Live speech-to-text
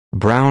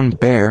brown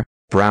bear,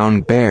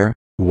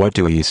 what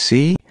do you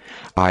see?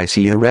 I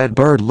see a red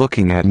bird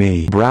looking at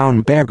me.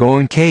 Brown bear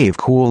going cave,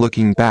 cool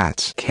looking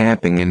bats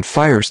camping in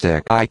fire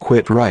stick. I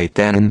quit right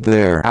then and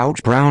there.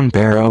 Ouch, brown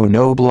bear, oh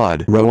no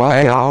blood.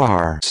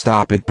 Roar.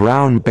 Stop it,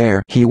 brown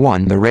bear, he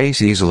won the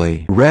race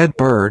easily. Red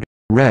bird,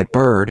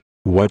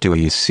 what do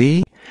you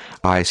see?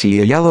 I see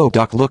a yellow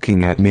duck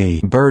looking at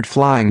me. Bird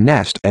flying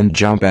nest and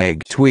jump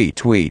egg.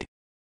 Tweet.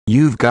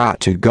 You've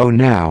got to go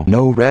now.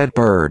 No, red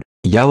bird,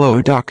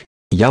 yellow duck,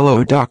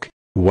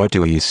 what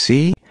do you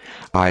see?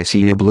 I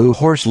see a blue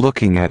horse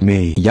looking at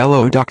me.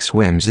 Yellow duck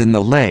swims in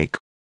the lake.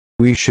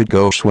 We should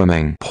go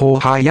swimming. Pull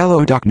high,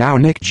 yellow duck, now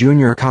Nick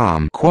Jr.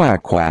 calm.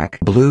 Quack.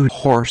 Blue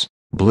horse,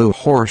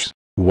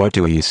 what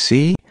do you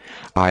see?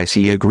 I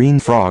see a green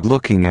frog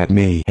looking at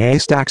me.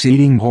 Haystacks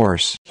eating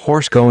horse.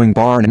 Horse going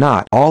barn,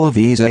 not all of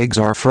these eggs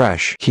are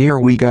fresh. Here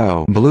we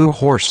go. Blue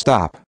horse,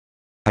 stop.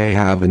 I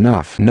have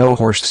enough. No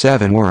horse,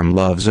 7 worm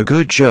loves a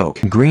good joke.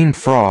 Green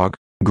frog,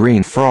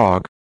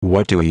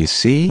 what do you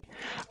see?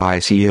 I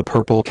see a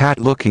purple cat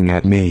looking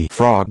at me.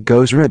 Frog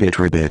goes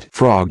ribbit.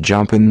 Frog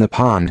jump in the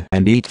pond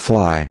and eat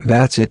fly.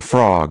 That's it,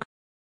 frog.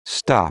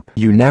 Stop.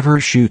 You never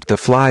shoot the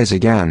flies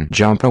again.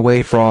 Jump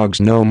away,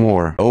 frogs, no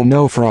more. Oh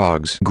no,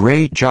 frogs.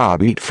 Great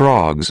job, eat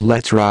frogs.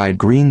 Let's ride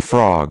green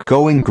frog.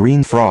 Going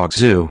green frog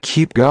zoo.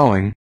 Keep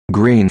going.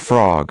 Green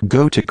frog,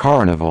 go to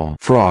carnival.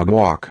 Frog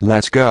walk.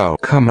 Let's go.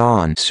 Come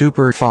on,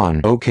 super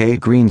fun. Okay,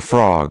 green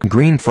frog,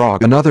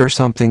 another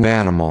something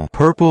animal.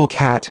 Purple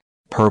cat,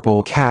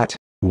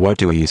 what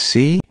do you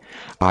see?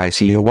 I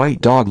see a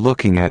white dog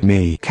looking at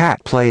me.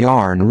 Cat play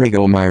yarn,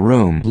 wriggle my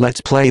room.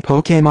 Let's play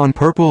Pokemon.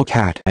 Purple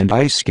cat and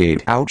ice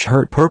skate. Ouch,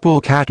 hurt, purple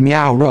cat,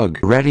 meow rug.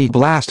 Ready,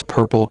 blast,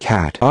 purple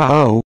cat.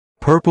 Uh-oh,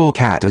 purple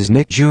cat is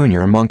Nick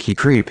Jr. monkey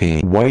creepy.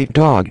 White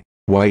dog,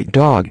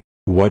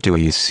 what do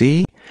you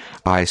see?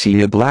 I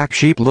see a black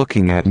sheep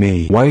looking at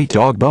me. White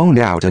dog boned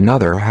out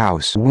another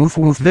house. Woof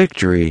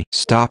victory.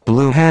 Stop,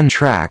 blue hen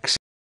tracks.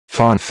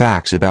 Fun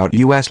facts about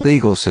US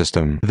legal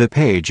system. The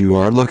page you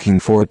are looking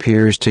for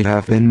appears to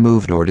have been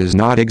moved or does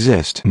not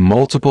exist.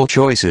 Multiple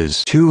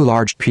choices. 2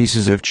 large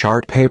pieces of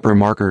chart paper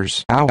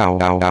markers.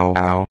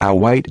 Ow.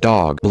 White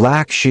dog.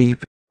 Black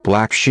sheep,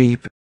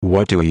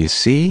 what do you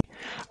see?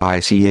 I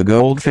see a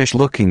goldfish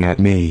looking at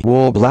me.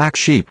 Wool black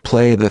sheep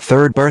play the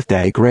 3rd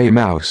birthday gray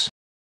mouse.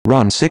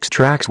 Run 6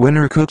 tracks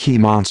winner Cookie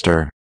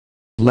Monster.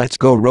 Let's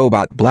go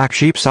robot black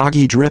sheep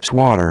soggy drips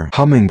water.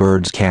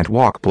 Hummingbirds can't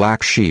walk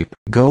black sheep.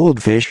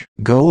 Goldfish,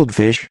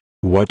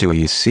 what do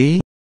you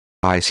see?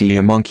 I see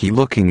a monkey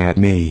looking at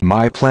me.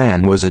 My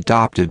plan was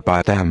adopted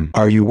by them.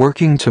 Are you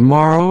working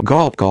tomorrow?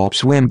 Gulp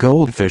swim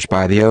goldfish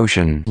by the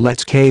ocean.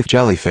 Let's cave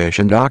jellyfish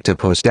and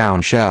octopus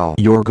down shell.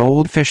 Your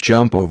goldfish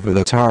jump over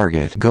the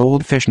target.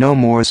 Goldfish no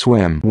more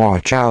swim.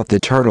 Watch out, the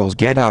turtles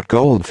get out.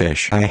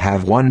 Goldfish, I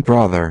have one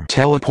brother.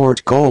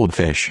 Teleport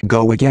goldfish.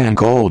 Go again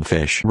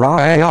goldfish.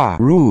 Ra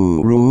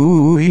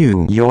roo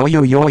you. Yo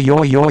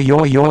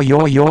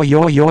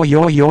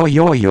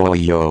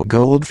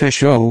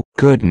goldfish, oh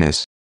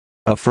goodness.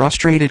 A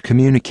frustrated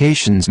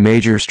communications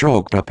major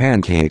stroked a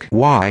pancake.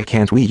 Why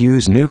can't we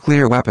use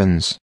nuclear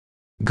weapons?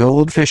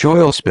 Goldfish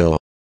oil spill.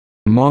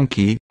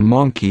 Monkey,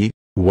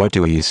 what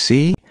do you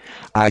see?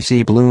 I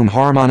see Bloom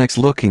Harmonics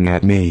looking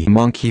at me.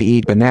 Monkey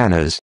eat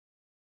bananas.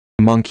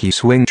 Monkey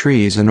swing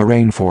trees in a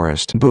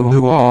rainforest.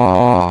 Boo-hoo,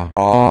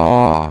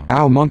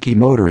 Ow, monkey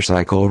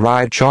motorcycle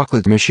ride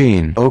chocolate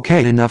machine.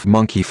 Okay, enough,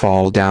 monkey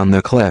fall down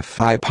the cliff.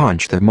 I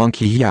punch the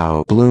monkey.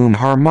 Yow. Bloom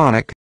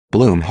Harmonics.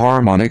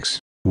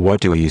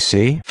 What do you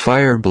see?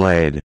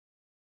 Fireblade.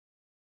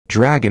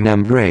 Dragon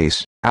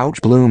Embrace.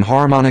 Ouch, Bloom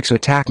Harmonics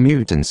attack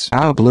mutants.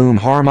 Ow, Bloom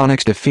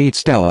Harmonics defeat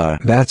Stella.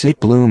 That's it,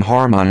 Bloom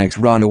Harmonics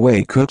run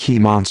away Cookie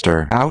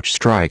Monster. Ouch,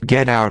 strike,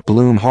 get out.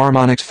 Bloom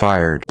Harmonics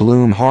fired.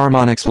 Bloom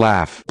Harmonics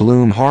laugh.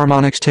 Bloom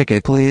Harmonics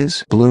ticket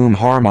please. Bloom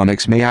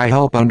Harmonics, may I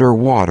help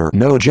underwater?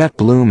 No jet.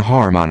 Bloom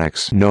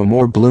Harmonics. No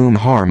more Bloom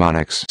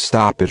Harmonics.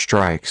 Stop it,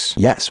 strikes.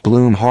 Yes,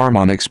 Bloom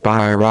Harmonics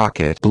buy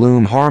rocket.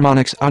 Bloom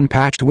Harmonics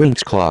unpatched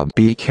winx club.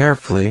 Be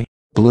carefully.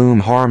 Bloom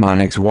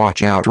Harmonics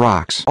watch out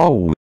rocks.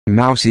 Oh.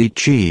 Mouse eat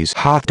cheese.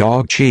 Hot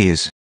dog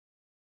cheese.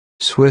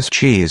 Swiss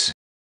cheese.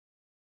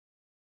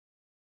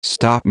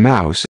 Stop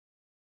mouse.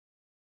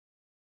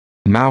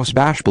 Mouse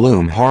bash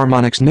Bloom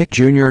Harmonics Nick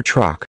Jr.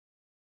 truck.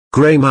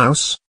 Grey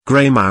mouse,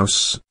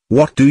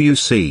 what do you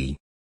see?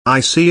 I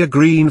see a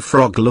green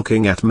frog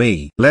looking at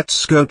me.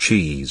 Let's go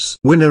cheese.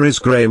 Winner is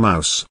grey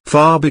mouse.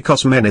 Far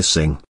because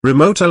menacing.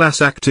 Remote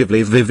alas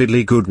actively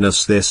vividly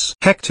goodness this.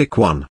 Hectic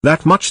one.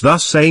 That much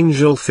thus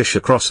angel fish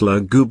across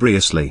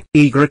lugubriously.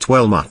 Egret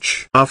well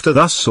much. After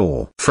thus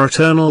saw.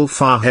 Fraternal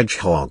far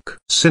hedgehog.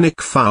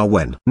 Cynic far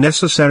when.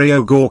 Necessary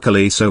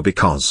ogorkally so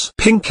because.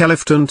 Pink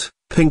elephant,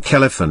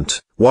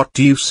 what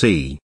do you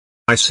see?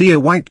 I see a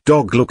white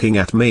dog looking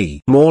at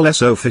me. More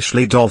less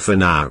officially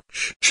dolphin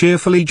ouch.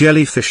 Cheerfully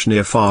jellyfish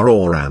near far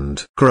or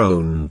and.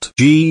 Groaned.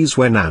 Geez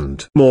when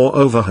and. More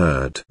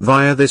overheard.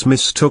 Via this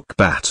mistook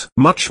bat.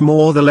 Much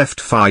more the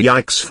left far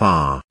yikes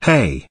far.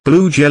 Hey.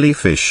 Blue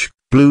jellyfish,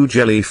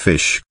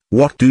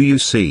 what do you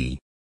see?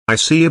 I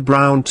see a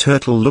brown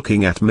turtle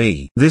looking at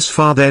me. This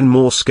far then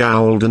more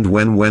scowled and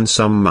when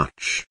some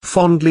much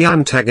fondly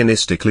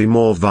antagonistically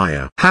more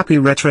via happy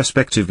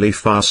retrospectively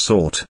far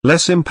sought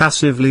less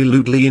impassively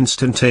lewdly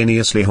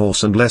instantaneously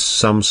hoarse and less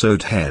some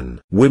sewed hen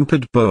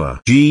whimpered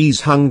boa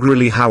geese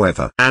hungrily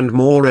however and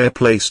more air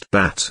placed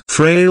bat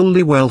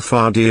frailly well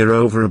far dear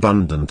over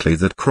abundantly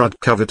that crud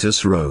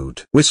covetous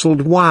road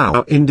whistled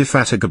wow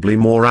indefatigably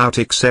more out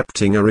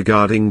excepting a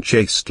regarding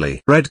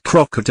chastely red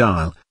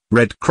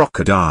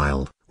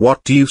crocodile.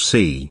 What do you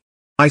see?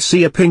 I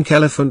see a pink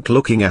elephant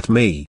looking at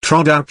me.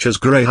 Trod ouch's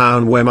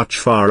greyhound were much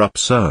far up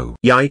so.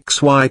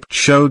 Yikes wiped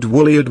showed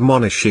woolly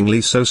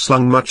admonishingly so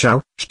slung much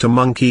ouch to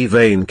monkey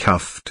vein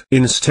cuffed.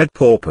 Instead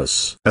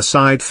porpoise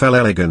aside fell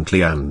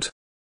elegantly and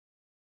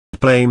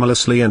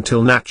blamelessly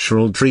until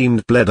natural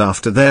dreamed bled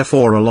after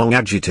therefore along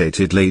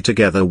agitatedly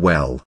together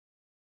well.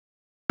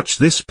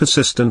 This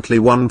persistently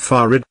one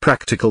far-rid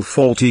practical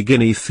faulty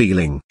guinea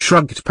feeling.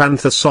 Shrugged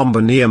panther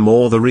somber near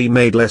more the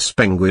remade less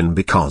penguin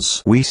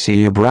because we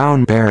see a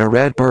brown bear, a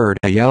red bird,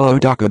 a yellow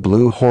duck, a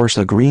blue horse,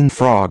 a green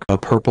frog, a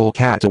purple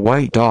cat, a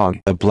white dog,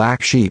 a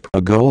black sheep,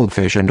 a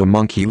goldfish and a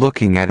monkey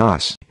looking at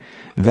us.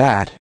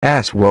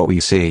 That's what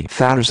we see.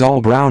 That'rs all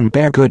brown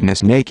bear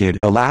goodness naked.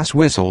 Alas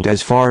whistled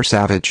as far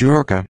savage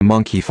Yorka.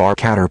 Monkey far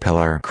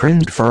caterpillar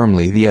cringed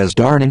firmly the as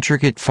darn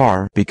intricate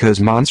far because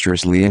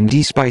monstrously and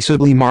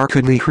despiceably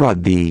markedly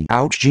crud the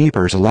ouch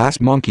jeepers alas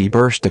monkey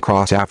burst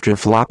across after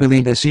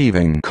floppily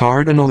deceiving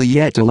cardinally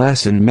yet a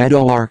lesson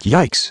meadowlark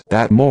yikes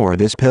that more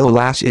this pill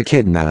alas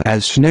echidna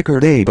as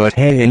snickered a but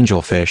hey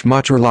angelfish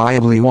much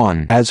reliably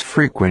one as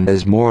frequent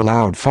as more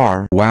loud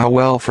far wow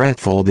well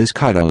fretful this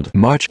cuddled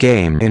much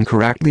game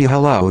incorrectly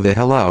hello the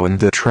hello and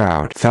the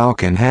trout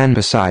falcon hen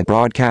beside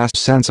broadcast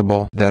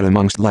sensible that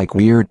amongst like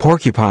weird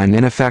porcupine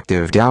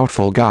ineffective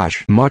doubtful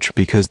gosh much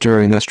because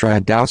during the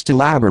strad doused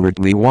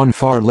elaborately one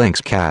far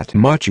lynx cat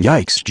much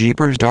yikes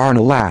jeepers darn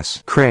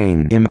alas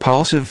crane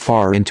impulsive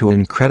far into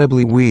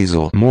incredibly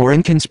weasel more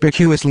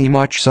inconspicuously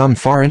much some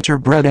far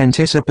interbred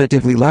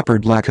anticipatively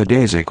leopard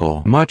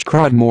lackadaisical much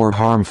crud more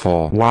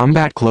harmful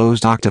wombat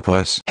closed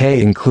octopus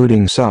hey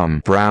including some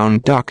brown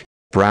duck.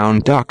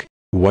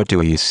 What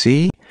do you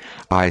see?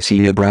 I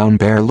see a brown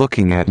bear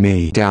looking at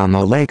me down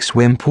the lake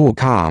swim pool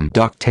calm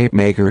duct tape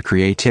maker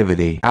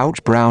creativity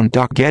ouch brown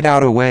duck get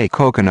out away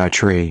coconut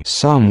tree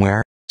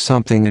somewhere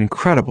something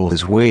incredible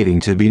is waiting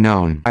to be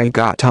known I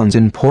got tons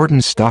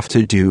important stuff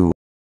to do.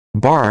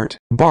 Bart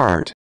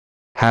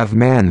have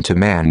man to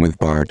man with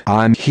Bart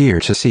I'm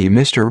here to see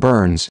Mr.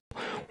 Burns.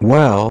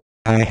 Well,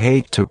 I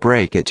hate to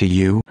break it to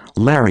you,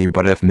 Larry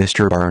but if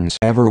Mr. Burns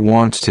ever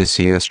wants to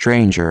see a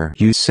stranger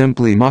you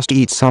simply must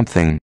eat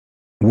something.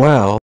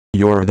 Well,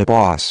 you're the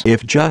boss.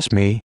 If just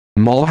me,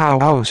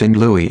 Mulhouse and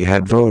Louie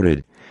had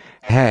voted.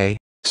 Hey,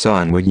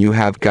 son would you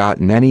have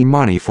gotten any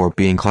money for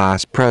being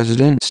class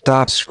president?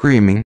 Stop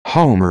screaming,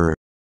 Homer.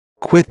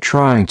 Quit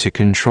trying to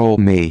control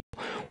me.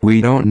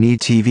 We don't need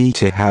TV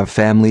to have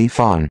family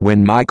fun.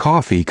 When my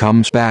coffee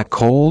comes back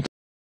cold?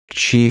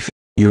 Chief,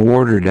 you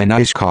ordered an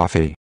iced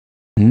coffee.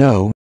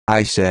 No,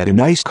 I said an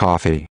iced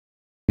coffee.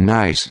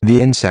 Nice.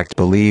 The insect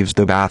believes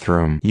the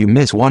bathroom. You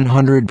miss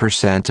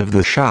 100% of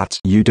the shots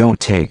you don't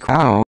take.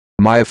 Ow,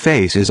 my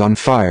face is on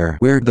fire.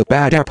 We're the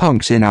bad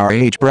punks in our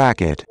age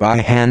bracket by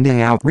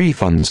handing out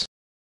refunds.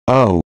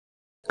 Oh.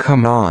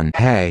 Come on.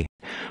 Hey,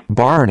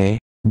 Barney,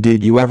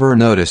 did you ever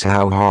notice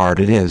how hard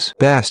it is?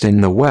 Best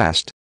in the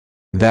West.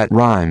 That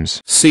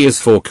rhymes. C is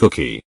for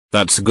cookie.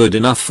 That's good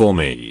enough for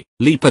me.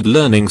 Leopard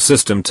learning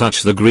system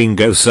touch the green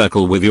go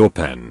circle with your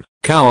pen.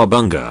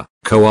 Cowabunga,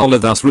 koala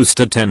thus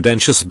rooster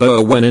tendentious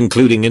boa when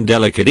including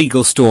indelicate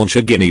eagle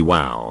stauncher guinea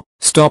wow.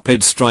 Stop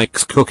it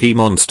strikes cookie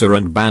monster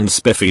and band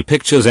spiffy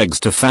pictures eggs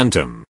to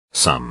phantom.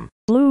 Some.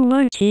 Blue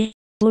monkey,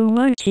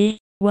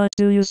 what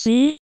do you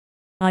see?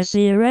 I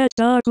see a red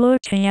dog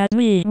looking at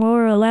me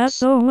more or less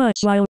so much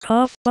while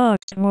cough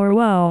bucked more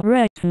wow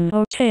reckon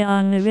okay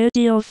on the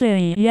video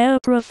thing yeah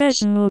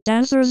professional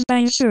dancers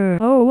bang sure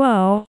oh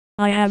wow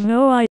I have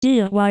no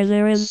idea why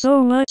there is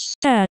so much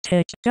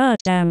static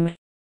goddamn.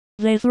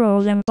 They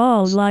throw them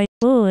balls like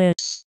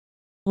bullets.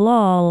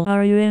 Lol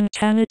are you in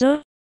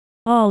Canada?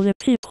 All the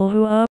people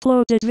who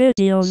uploaded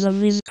videos of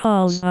these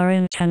calls are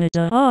in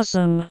Canada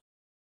awesome.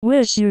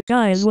 Wish you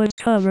guys would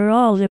cover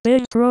all the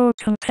big pro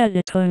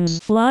competitors.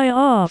 Fly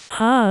off,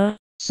 huh?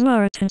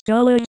 Smart and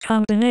gully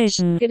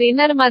combination. Green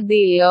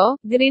armadillo,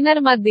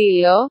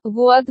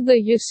 what do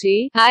you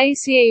see? I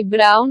see a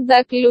brown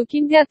duck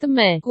looking at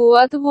me.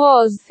 What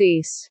was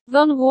this?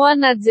 Don't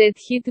wanna jet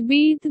hit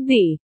beat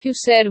D. Que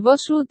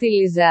servos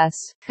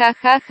utilizas? Ha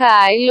ha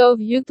ha I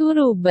love you too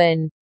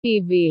Ruben.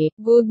 Evil.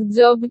 Good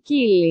job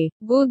Killy.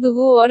 Good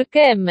work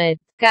Emmet.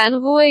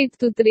 Can't wait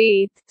to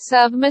treat,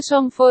 Savme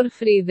some for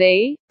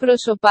Friday,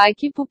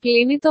 προσωπάκι που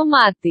κλείνει το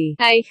μάτι.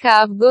 I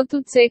have got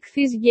to check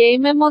this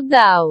game mode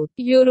out.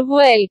 You're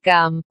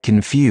welcome.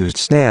 Confused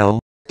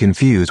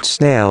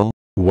snail,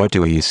 what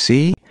do you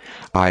see?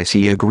 I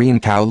see a green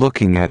cow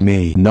looking at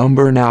me.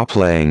 Number now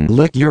playing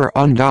lick your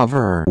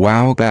undover.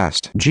 Wow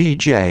best.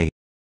 GJ.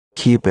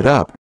 Keep it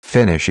up,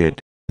 finish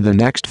it. The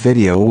next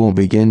video will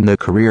begin the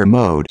career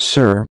mode.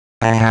 Sir,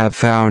 I have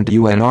found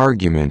you an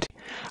argument.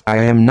 I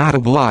am not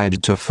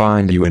obliged to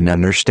find you an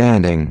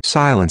understanding.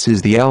 Silence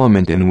is the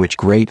element in which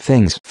great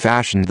things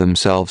fashioned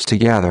themselves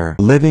together.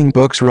 Living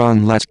books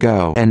run, let's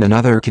go. And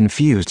another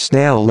confused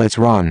snail, let's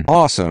run.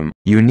 Awesome.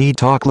 You need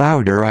talk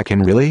louder, I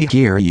can really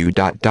hear you.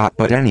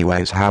 But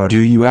anyways, how do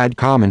you add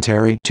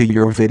commentary to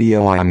your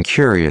video? I'm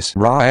curious.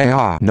 No.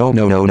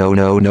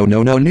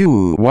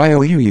 Why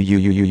are you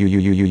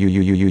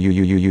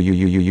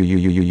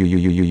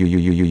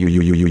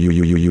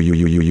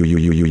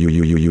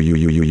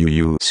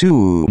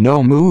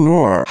no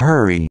more.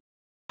 Hurry.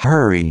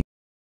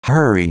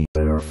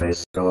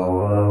 Bareface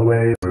go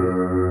away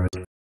bird.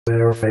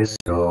 Bareface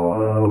go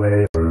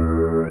away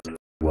bird.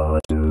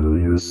 What do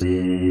you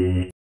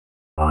see?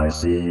 I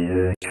see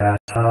a cat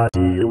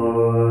toddy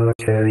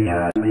looking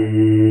at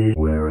me.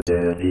 Where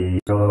did he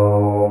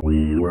go?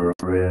 We were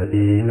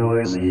pretty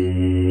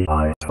noisy.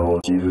 I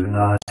told you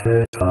not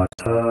to talk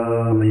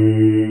to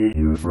me.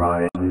 You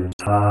frightened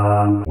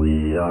Tom.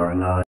 We are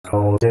not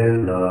cold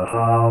in the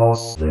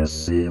house. This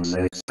seems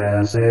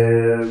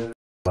expensive,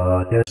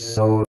 but it's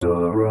so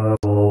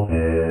durable,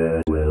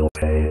 it will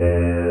pay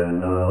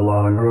in the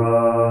long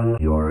run.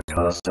 Your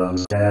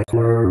customs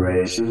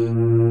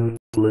declaration,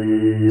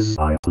 please.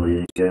 I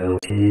plead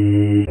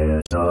guilty.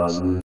 It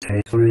doesn't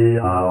take 3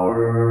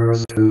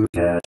 hours to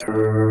get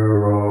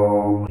her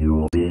home.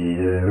 You'll be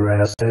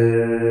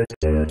arrested.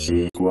 Did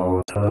she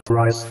quote a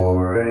price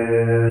for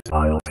it?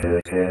 I'll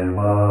pick him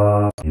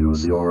up.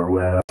 Use your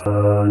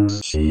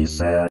weapons. She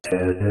set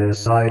it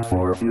aside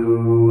for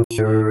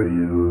future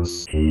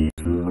use. He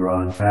can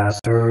run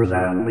faster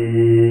than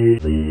me.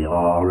 The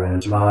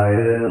orange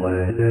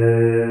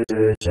violated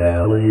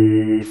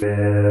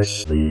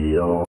jellyfish. The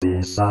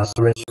obese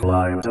ostrich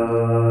climbed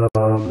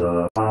above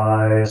the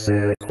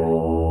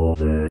bicycle.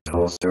 The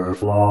toaster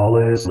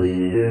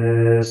flawlessly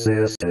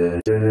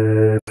assisted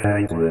the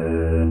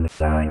penguin.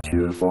 Thank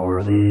you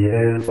for the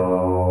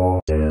info.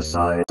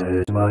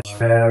 Decided much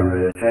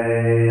ferret.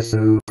 Hey,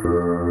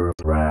 superb.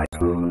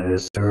 Raccoon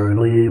is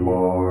sternly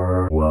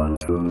more. One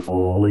to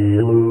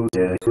fully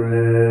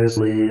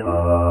ludicrously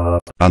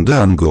up. Ande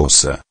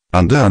angose,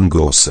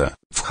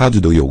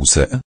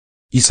 wchaddojouse.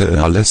 Ise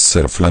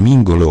alesser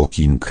flamingo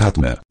looking at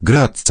me.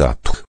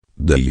 Grazzap,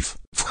 Dave,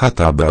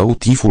 wchata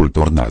beautiful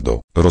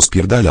tornado,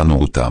 rozpierdala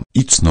nota,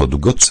 it's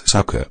not gods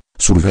sake.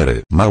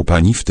 Surwery,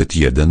 małpa niftet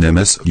 1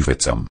 ms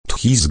ifecam,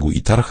 tchizgu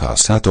i tarcha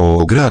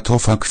sato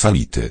gratofa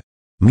kwality.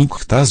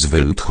 Michtas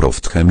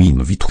Welthoft Chemin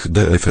Witch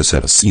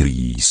DFSR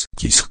Series,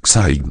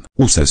 Kisksain,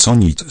 Use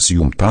Sonit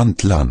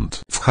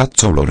Pantland,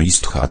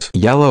 Wchat.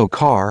 Yellow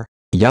car,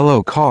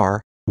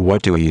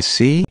 what do you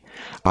see?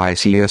 I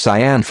see a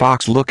cyan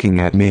fox looking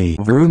at me.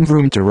 Vroom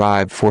vroom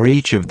derived for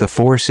each of the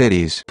 4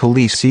 cities.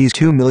 Police seize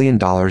 $2 million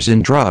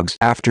in drugs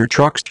after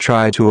trucks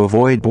try to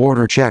avoid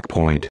border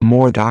checkpoint.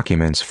 More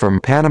documents from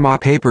Panama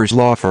Papers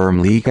law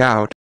firm leak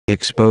out,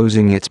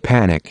 exposing its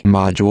panic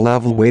module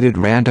level weighted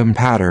random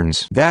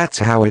patterns. That's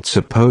how it's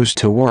supposed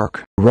to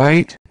work,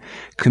 right?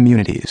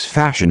 Communities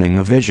fashioning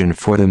a vision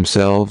for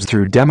themselves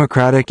through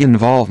democratic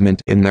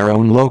involvement in their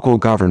own local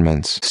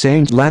governments.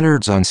 St.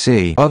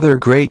 Leonard's-on-Sea. Other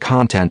great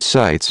content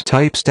sites.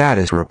 Type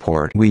status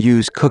report. We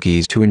use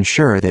cookies to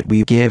ensure that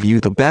we give you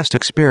the best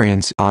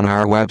experience on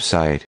our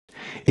website.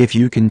 If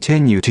you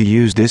continue to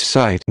use this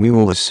site, we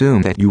will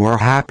assume that you are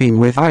happy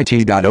with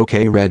it.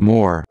 OK, read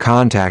more.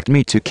 Contact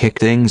me to kick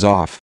things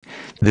off.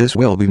 This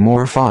will be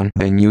more fun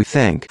than you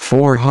think.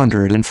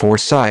 404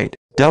 site.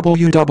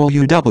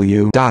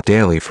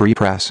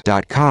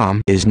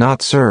 www.dailyfreepress.com is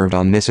not served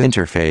on this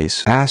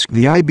interface. Ask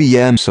the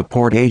IBM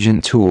support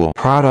agent tool.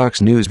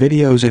 Products, news,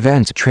 videos,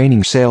 events,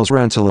 training, sales,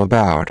 rental.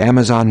 About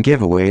Amazon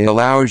giveaway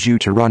allows you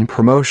to run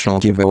promotional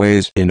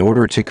giveaways in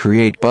order to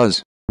create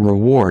buzz,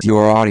 reward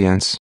your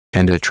audience,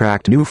 and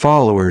attract new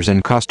followers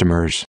and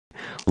customers.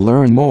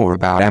 Learn more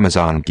about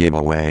Amazon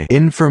giveaway.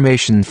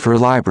 Information for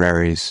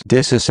libraries.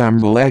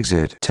 Disassemble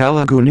exit.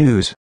 Telugu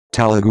news,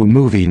 Telugu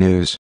movie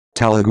news,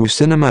 Telugu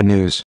cinema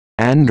news,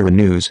 Andhra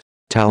news,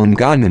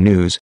 Telangana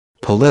news,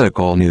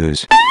 political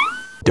news.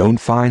 Don't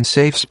find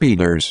safe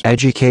speeders.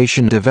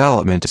 Education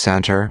Development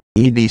Center,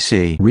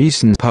 EDC.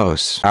 Recent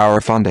posts. Our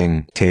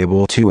funding.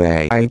 Table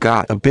 2A. I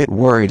got a bit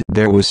worried.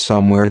 There was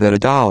somewhere that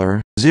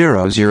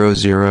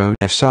 $1,000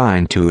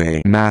 assigned to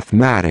a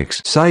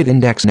mathematics site.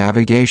 Index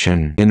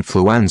navigation.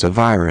 Influenza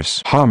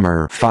virus.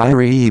 Hummer.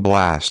 Fiery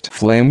blast.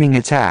 Flaming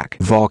attack.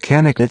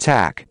 Volcanic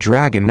attack.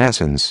 Dragon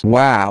essence.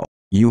 Wow.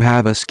 You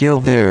have a skill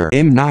there.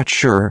 I'm not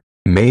sure.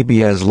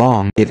 Maybe as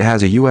long it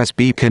has a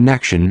USB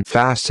connection.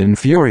 Fast and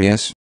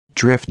Furious.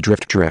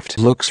 Drift.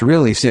 Looks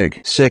really sick.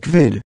 Sick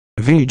vid.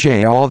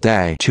 VJ all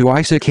day. To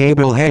ISA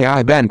cable. Hey,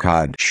 I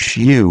Bencod. Shh,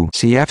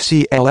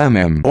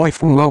 CFCLMM.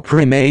 Oifuo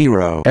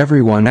Primeiro.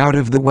 Everyone out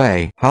of the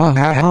way.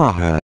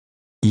 Ha.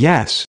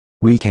 Yes,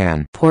 we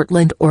can.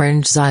 Portland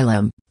Orange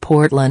Xylem.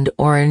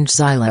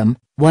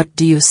 What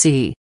do you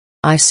see?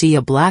 I see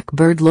a black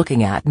bird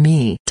looking at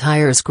me.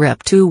 Tires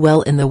grip too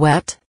well in the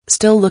wet.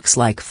 Still looks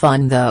like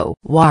fun though.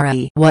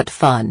 Worry. What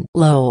fun.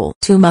 Lol.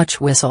 Too much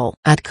whistle.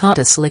 At caught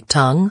a slick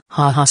tongue.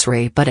 Haha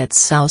sorry but it's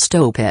so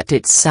stupid.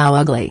 It's so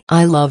ugly.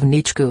 I love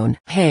Nichkun.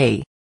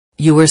 Hey.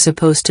 You were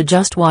supposed to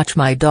just watch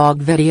my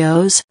dog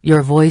videos.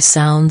 Your voice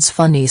sounds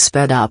funny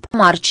sped up.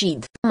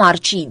 Marchid.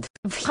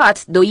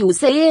 What do you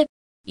say?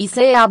 I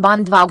say a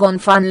bandwagon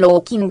fan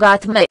looking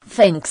at me.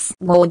 Thanks.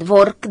 Good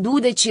work do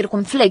the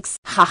circumflex.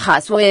 Haha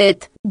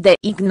sweat. The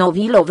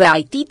ignovilo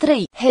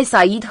IT3. He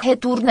said he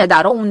turned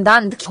around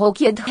and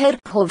hooked her.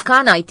 How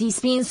can IT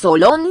spin so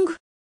long?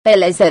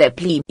 Pele se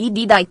reply. I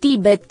did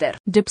IT better.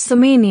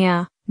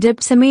 Dipsomania,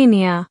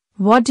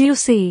 what do you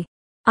see?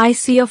 I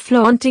see a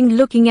flaunting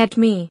looking at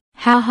me.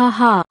 Ha ha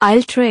ha.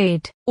 I'll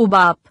trade.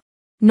 Ubab.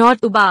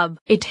 Not Ubab.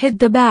 It hit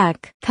the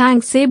back.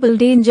 Thanks Able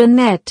Danger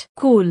Net.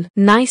 Cool.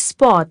 Nice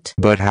spot.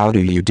 But how do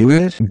you do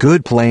it?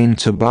 Good plane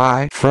to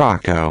buy,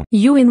 Frocko.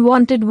 You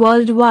invented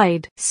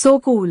worldwide. So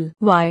cool.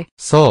 Why?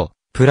 そう。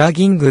プラ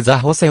ギングザ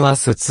ホセワ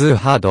ス2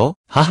ハード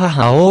はは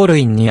はオール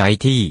インに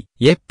IT。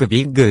イェップ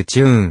ビッグ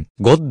チューン。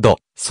ゴッド。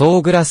ソ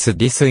ーグラス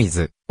ディスイ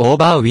ズ。オー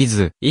バーウィ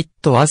ズ。イッ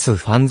トアス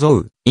ファンゾ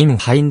ウ。イン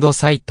ハインド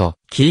サイト。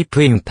キー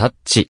プインタッ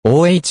チ。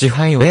OH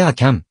ハイウェア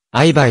キャン。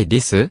I buy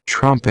this.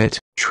 Trumpet.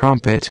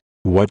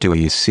 What do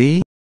you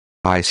see?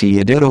 I see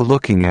a ditto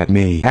looking at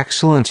me.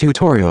 Excellent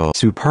tutorial.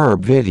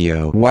 Superb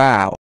video.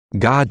 Wow.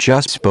 God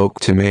just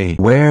spoke to me.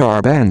 Where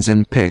are Ben's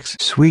and pics?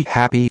 Sweet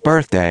happy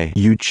birthday.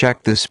 You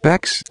check the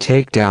specs?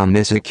 Take down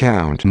this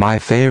account. My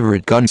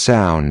favorite gun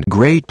sound.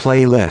 Great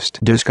playlist.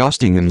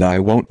 Disgusting and I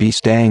won't be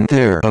staying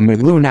there. A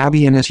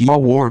Maglunabianus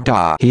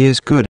Yawarda. He is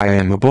good. I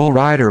am a bull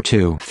rider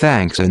too.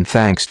 Thanks and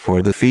thanks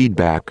for the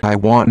feedback. I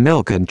want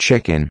milk and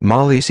chicken.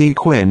 Molly C.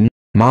 Quinn.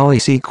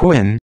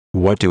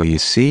 What do you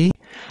see?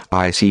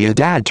 I see a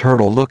dad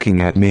turtle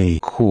looking at me.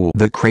 Cool.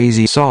 The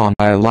crazy song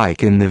I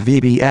like in the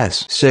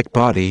VBS. Sick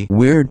body.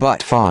 Weird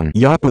but fun.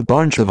 Yup, a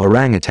bunch of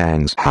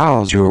orangutans.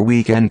 How's your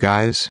weekend,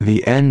 guys?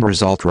 The end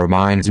result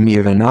reminds me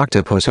of an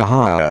octopus.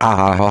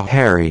 Haha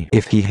Harry.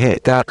 If he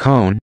hit that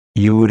cone,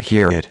 you would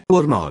hear it.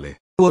 Ormale.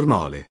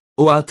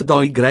 What do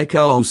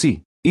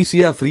YOC? Is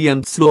a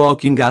friends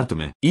looking at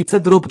me. It's a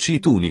drop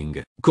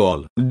tuning.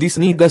 Call. This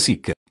nigga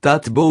sick.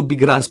 That Bobby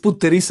Grass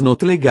putter is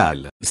not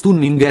legal.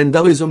 Stunning and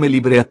awesome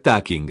libre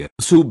attacking.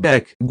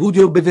 Subback.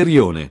 Gudio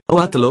beverione.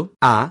 Watlo.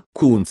 A.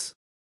 Kunz.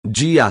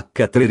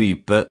 GH3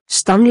 rip.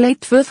 Stanley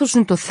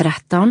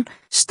 2013.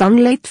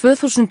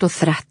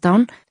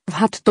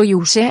 What do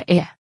you say?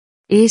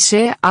 Is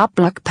a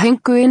black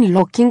penguin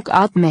looking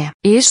at me?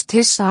 Is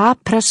this a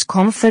press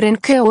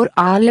conference or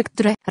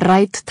electric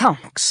right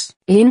tanks?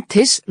 In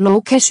this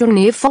location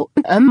info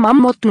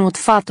mammoth not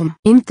fathom.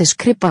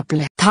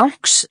 Indescribable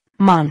tanks,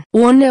 man.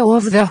 One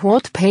of the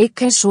hot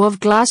pages of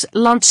glass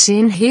lands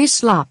in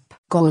his lap.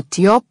 Good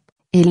job.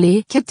 I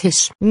like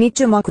this.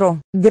 Nici macro.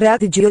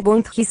 Great job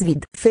on his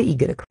vid.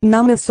 FY.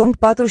 Name song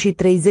 4 și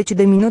 30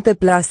 de minute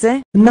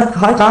place.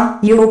 Nahaha,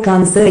 you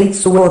can say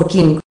it's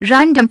working.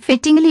 Random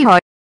fittingly hot.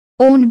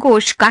 On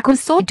gosh kaku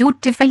so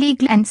dutifully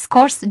and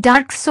scores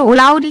dark so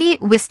loudly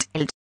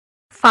whistled.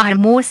 Far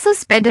more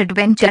suspect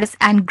adventures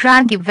and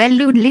graggy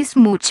valuedly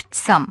smooched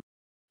some.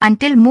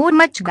 Until more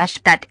much gush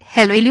that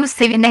hell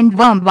elusive and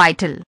warm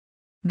vital.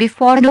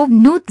 Before love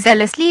knew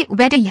zealously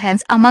wetty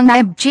hands among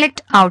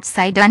abject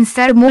outside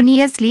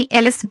unceremoniously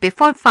else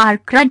before far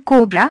crud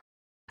cobra.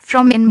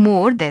 From in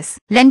more this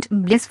lent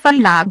blissful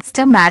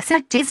lobster mass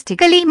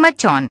artistically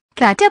much on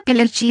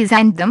caterpillar cheese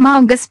and the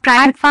mongoose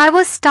prior far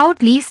was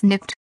stoutly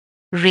sniffed.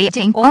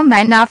 Rating all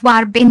men of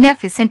war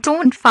beneficent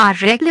and far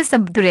reckless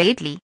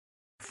obdurately.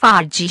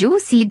 Far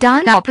juicy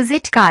Dan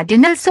opposite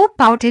cardinal so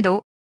pouted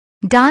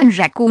Dan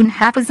raccoon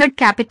haphazard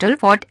capital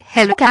fort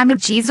hello camel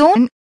G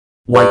zone.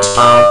 White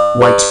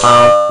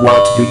star,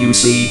 what do you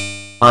see?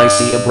 I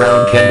see a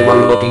brown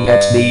kangaroo looking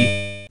at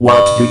me.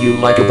 What do you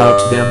like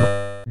about them?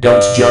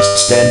 Don't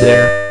just stand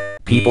there.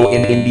 People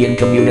in Indian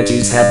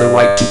communities have the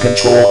right to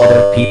control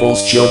other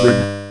people's children.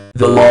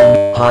 The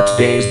long, hot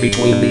days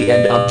between the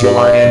end of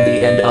July and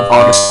the end of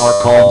August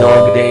are called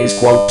dog days.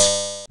 Quote.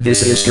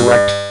 This is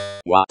correct.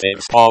 What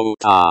if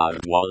Poltard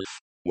Wolf?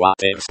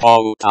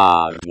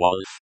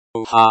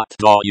 Hot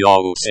do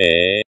you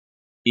say?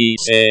 I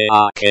say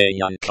a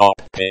Kenyan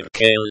cop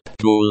kelp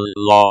bull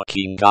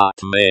looking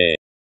at me.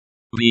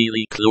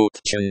 Really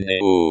klutchen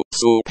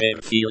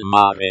super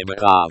filmare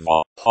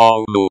bravo.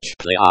 How much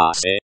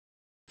place?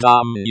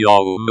 Damn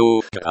you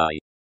move guy.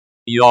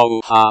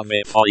 You have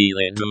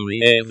foiled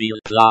evil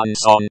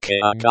plans on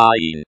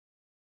again.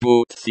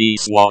 But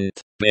this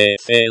won't be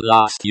the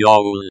last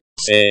you'll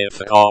say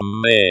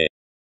from me.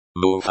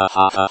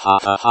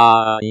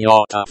 Muhahahaha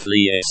Yota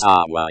flees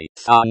away.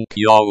 Thank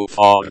you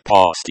for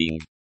posting.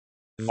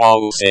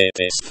 Vos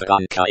etes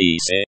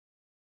francaise.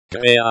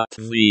 Great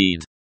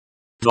read.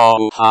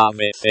 Do have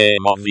the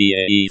movie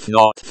if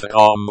not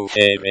from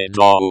heaven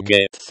do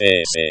get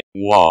this.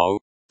 Wow.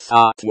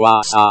 That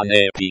was an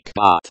epic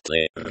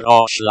battle.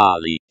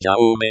 Roślali,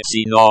 jaume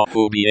si no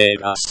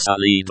hubieras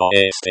salido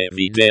este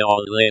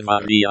video le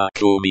Maria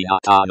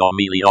cuminatano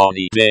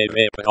milioni de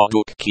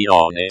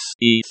reproducciones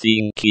y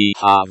finchi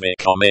have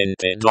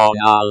commented on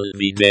al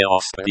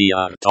videos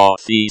prior to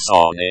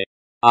seasone.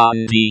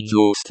 Andy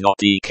just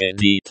notified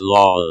it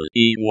lol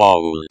y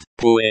world,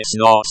 pues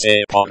no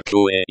sé por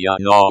qué ya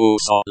no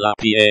uso la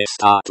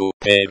PS2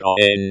 pero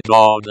en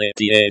donde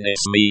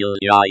tienes mil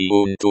y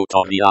un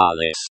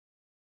tutoriales.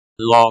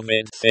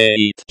 Loved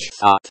fate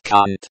that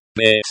can't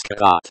be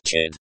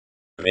scratched.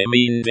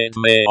 Reminded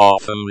me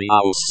of my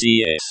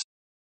aussies.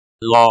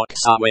 Look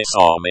some,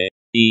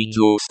 y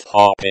just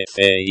hope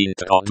fe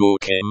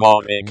introduce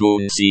more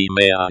gunsi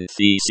me and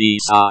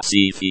thesis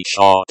así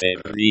fichote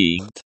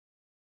rigged.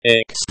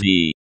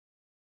 XD.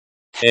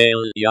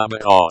 Hell yeah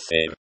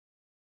brother.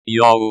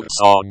 You're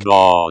so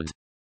good.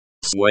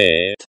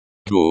 Sweet,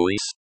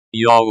 guys.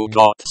 You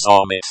got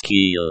some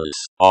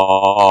skills.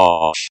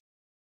 Osh.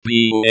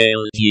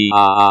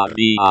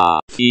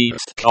 BLGARBA.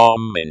 First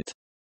comment.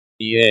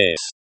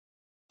 Yes.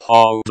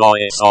 How do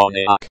on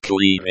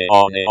active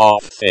on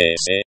off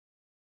face?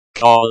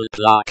 Call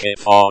plaque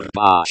for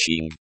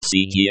bashing.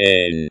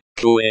 CGN.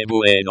 Que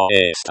bueno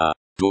esta.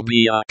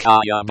 Dubia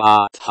kaya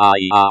bat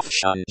hai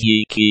afshan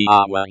hiki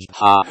awaj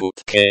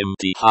hahut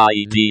kemti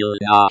hai dil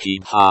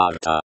nahim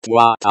harta.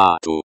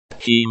 Tuatatu.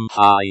 Him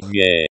hai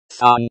ye.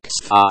 Thanks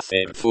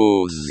fafer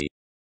fuzzi.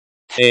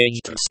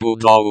 Hejt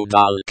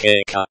spudodal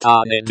ke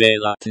katane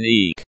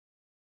delatnik.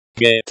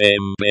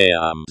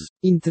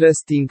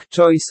 Interesting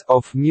choice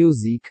of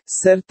music,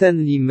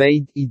 certainly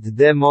made it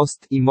the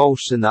most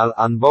emotional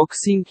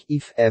unboxing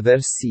I've ever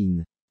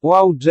seen.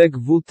 Wow, Jack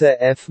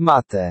WTF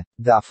mate,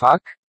 da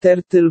fuck?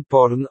 Turtle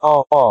porn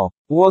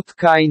what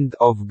kind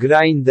of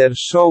grinder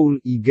should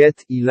I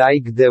get I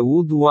like the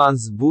wood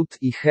ones but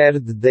I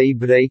heard they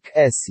break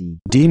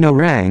easy. Dino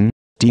Rang,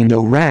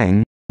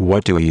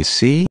 what do you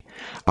see?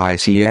 I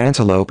see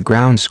antelope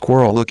ground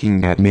squirrel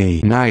looking at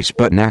me. Nice,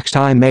 but next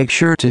time make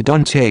sure to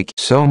don't take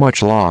so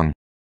much long.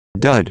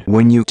 Dud.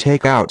 When you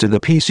take out to the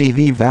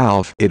PCV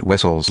valve, it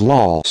whistles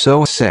lol.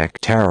 So sick,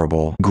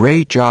 terrible.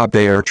 Great job,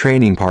 they are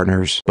training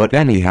partners. But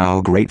anyhow,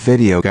 great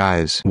video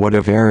guys. What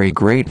a very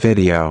great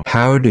video.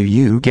 How do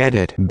you get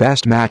it?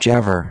 Best match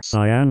ever.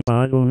 Cyan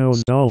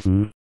bottlenose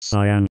dolphin,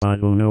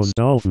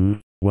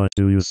 what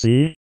do you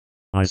see?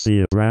 I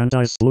see a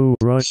Brandeis blue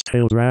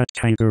brush-tailed rat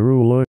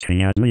kangaroo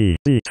looking at me.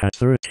 Beat at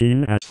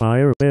 13 at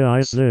fire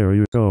eyes. There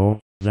you go.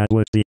 That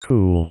would be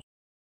cool.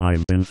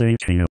 I've been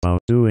thinking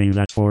about doing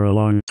that for a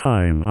long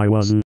time. I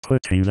wasn't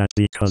putting that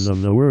because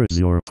of the words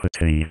you're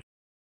putting.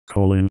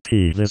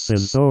 P. This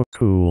is so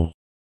cool.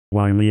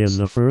 Why me is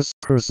the first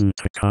person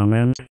to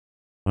comment?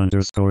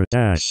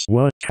 _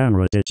 what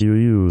camera did you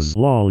use?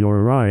 Lol,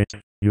 you're right.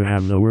 You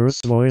have the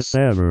worst voice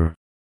ever.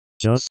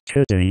 Just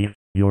kidding.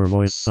 Your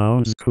voice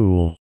sounds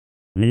cool.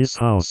 Nice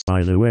house,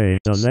 by the way.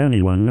 Does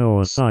anyone know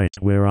a site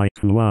where I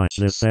can watch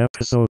this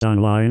episode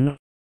online?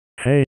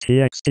 Hey,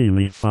 TXT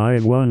me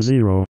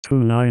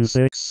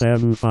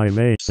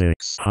 510-296-7586.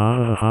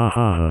 Ha ha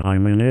ha,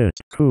 I'm in it.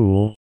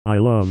 Cool. I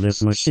love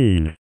this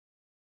machine.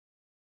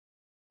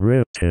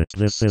 Ripped it.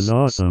 This is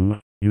awesome.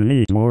 You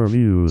need more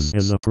views.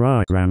 Is a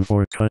program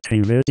for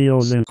cutting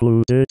videos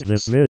included?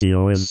 This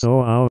video is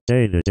so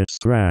outdated it's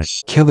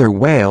trash. Killer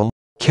whale,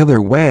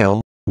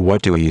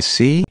 what do you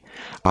see?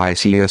 I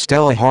see a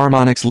Stella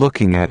Harmonics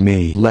looking at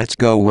me. Let's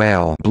go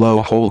whale.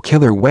 Blowhole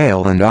killer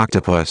whale and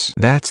octopus.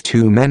 That's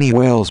too many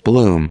whales.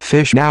 Bloom.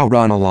 Fish now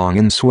run along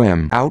and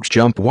swim. Out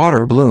jump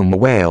water bloom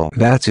whale.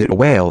 That's it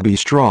whale. Be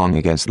strong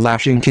against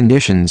lashing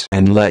conditions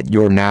and let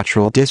your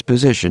natural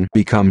disposition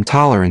become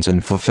tolerance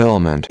and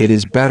fulfillment. It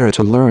is better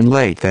to learn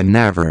late than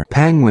never.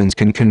 Penguins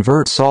can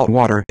convert salt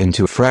water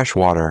into fresh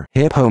water.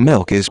 Hippo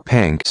milk is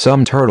pink.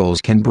 Some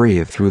turtles can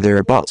breathe through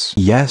their butts.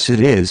 Yes it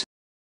is.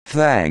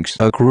 Thanks.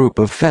 A group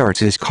of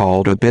ferrets is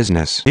called a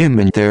business. In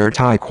their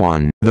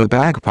taekwon. The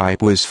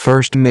bagpipe was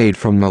first made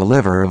from the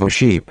liver of a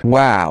sheep.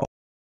 Wow.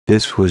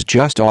 This was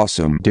just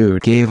awesome.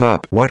 Dude gave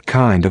up. What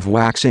kind of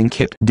waxing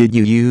kit did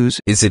you use?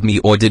 Is it me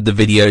or did the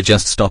video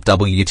just stop?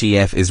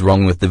 WTF is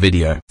wrong with the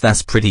video?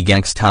 That's pretty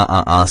gangsta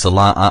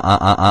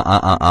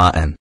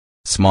and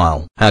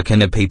smile. How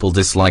can people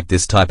dislike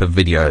this type of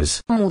videos?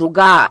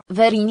 Muruga,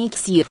 very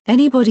nixir.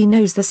 Anybody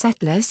knows the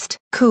set list?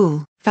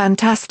 Cool,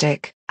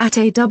 fantastic. At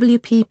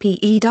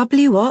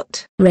AWPPEW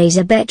what?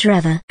 Razorback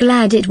Trevor.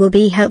 Glad it will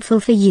be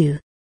helpful for you.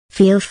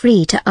 Feel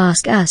free to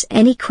ask us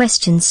any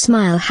questions.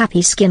 Smile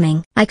happy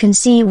skimming. I can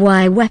see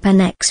why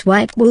Weapon X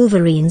White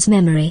Wolverine's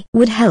memory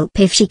would help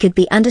if she could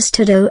be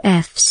understood.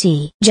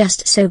 OFC.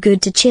 Just so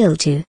good to chill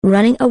to.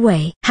 Running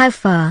away. How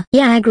far?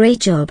 Yeah, great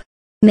job.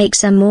 Make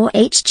some more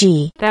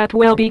HG. That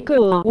will be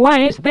cool.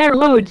 Why is there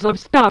loads of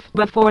stuff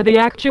before the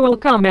actual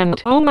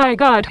comment? Oh my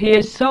god, he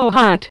is so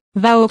hot.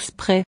 Va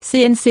exprès.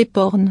 CNC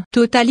porn.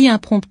 Totally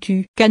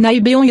impromptu. Canaille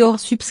béon your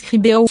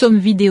subscribe some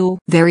video.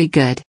 Very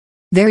good.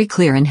 Very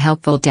clear and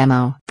helpful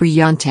demo.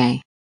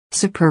 Brillante.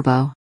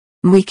 Superbo.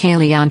 Muy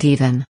caliente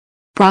even.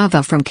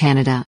 Bravo from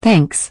Canada.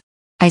 Thanks.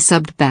 I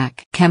subbed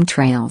back.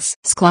 Chemtrails.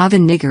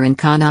 Sklavin nigger in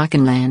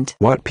Kanakenland.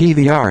 What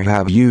PVR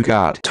have you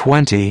got?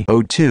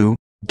 2002,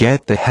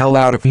 get the hell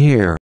out of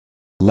here.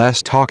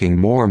 Less talking,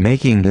 more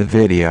making the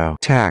video.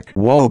 Tech.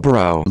 Whoa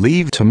bro,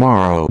 leave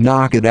tomorrow.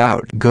 Knock it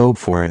out. Go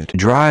for it.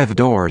 Drive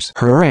doors.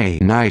 Hooray.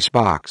 Nice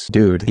box.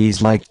 Dude,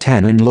 he's like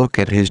 10 and look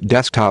at his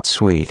desktop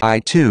suite. I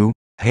too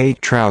hate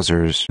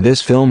trousers.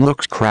 This film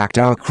looks cracked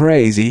out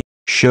crazy.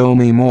 Show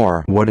me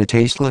more. What a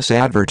tasteless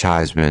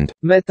advertisement.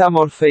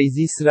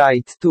 Metamorphosis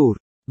right tour.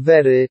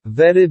 Very,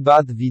 very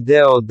bad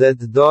video that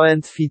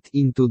don't fit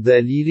into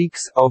the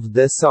lyrics of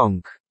the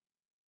song.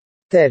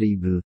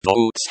 Terrible.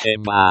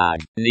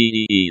 Votstemag,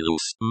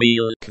 nihilus,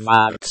 mil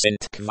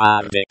kvarcent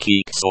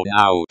kvarvekikson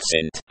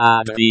outcent,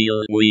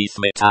 advil with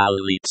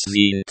metallits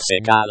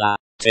vincegala,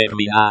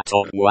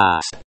 terminator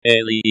wasp,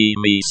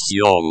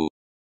 emisio.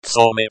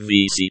 Some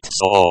visit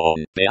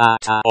zone,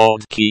 beata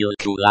od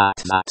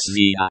kilkulat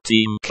via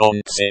team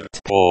concept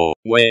po,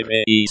 where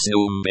is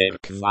number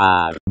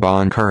kvar.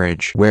 Bon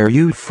courage. Where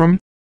you from?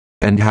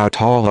 And how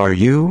tall are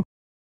you?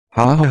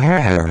 Ha ha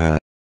ha ha ha.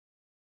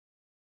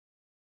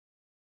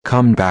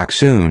 Come back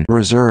soon.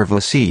 Reserve a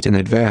seat in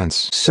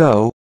advance.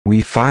 So, we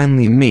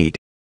finally meet.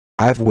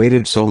 I've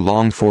waited so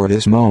long for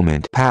this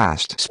moment.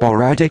 Past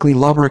sporadically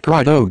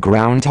lubricato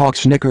groundhog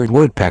snickered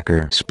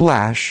woodpecker.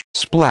 Splash,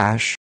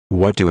 splash.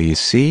 What do you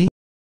see?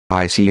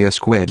 I see a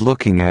squid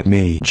looking at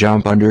me.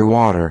 Jump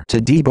underwater to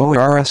Debo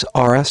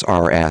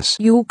RSRSRS.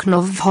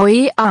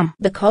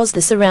 Because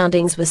the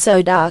surroundings were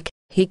so dark,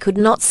 he could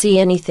not see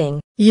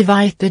anything. I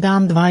waited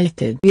and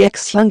waited. Wie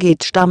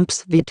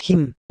stamps with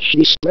him.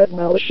 She spread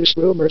malicious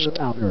rumors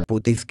about her.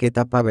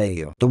 Putisqueta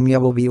pabello. Tu mi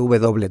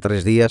w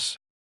 3 días.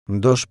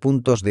 2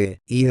 puntos de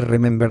I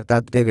remember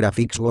that the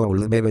graphics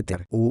will be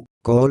better.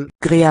 Call.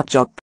 Great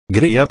job.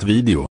 Great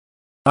video.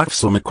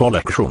 Axel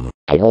collection.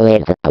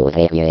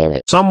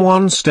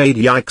 Someone stayed.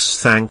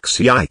 Yikes, thanks,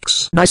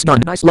 yikes. Nice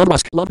done. Nice. Love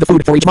Musk. Love the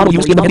food for each model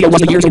used in the video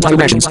was the year's entire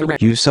rations.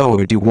 You saw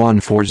a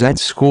D14Z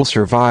school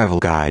survival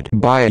guide.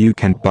 Buy you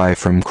can buy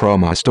from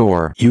Chroma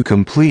store. You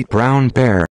complete brown bear.